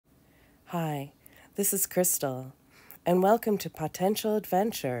Hi, this is Crystal, and welcome to Potential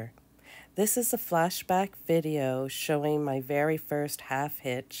Adventure. This is a flashback video showing my very first half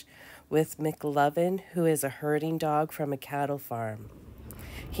hitch with McLovin, who is a herding dog from a cattle farm.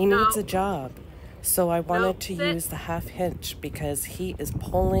 He needs a job, so I wanted to use the half hitch because he is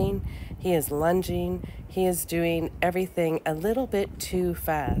pulling, he is lunging, he is doing everything a little bit too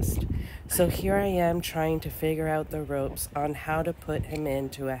fast. So here I am trying to figure out the ropes on how to put him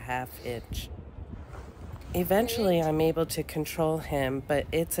into a half hitch. Eventually I'm able to control him, but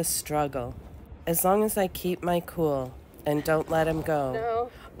it's a struggle. As long as I keep my cool and don't let him go,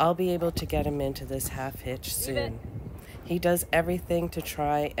 I'll be able to get him into this half hitch soon. He does everything to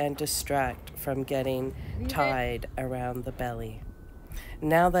try and distract from getting tied around the belly.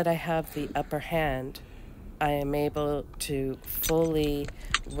 Now that I have the upper hand, I am able to fully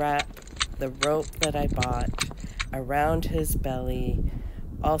wrap the rope that I bought around his belly,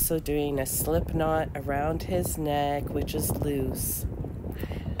 also doing a slip knot around his neck, which is loose.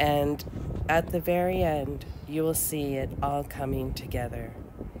 And at the very end, you will see it all coming together.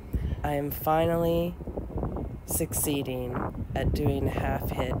 I am finally succeeding at doing a half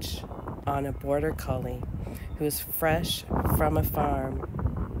hitch on a border collie who's fresh from a farm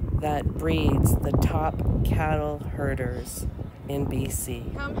that breeds the top cattle herders in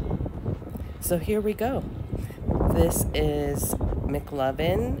BC. So here we go. This is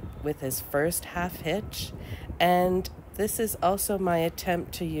McLovin with his first half hitch, and this is also my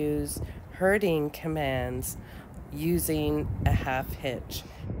attempt to use herding commands using a half hitch.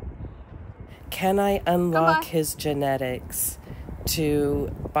 Can I unlock his genetics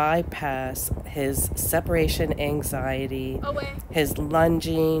to bypass his separation anxiety, his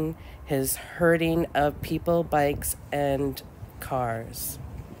lunging, his herding of people, bikes, and cars?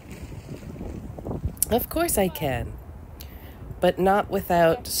 Of course I can, but not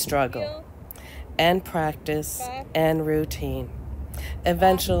without struggle and practice and routine.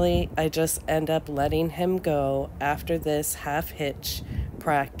 Eventually, I just end up letting him go after this half hitch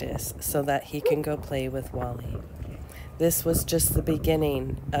practice so that he can go play with Wally. This was just the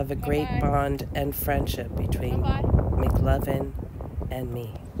beginning of a great bond and friendship between McLovin and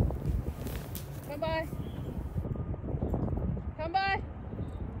me. Come by.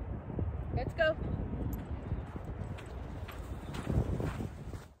 Let's go.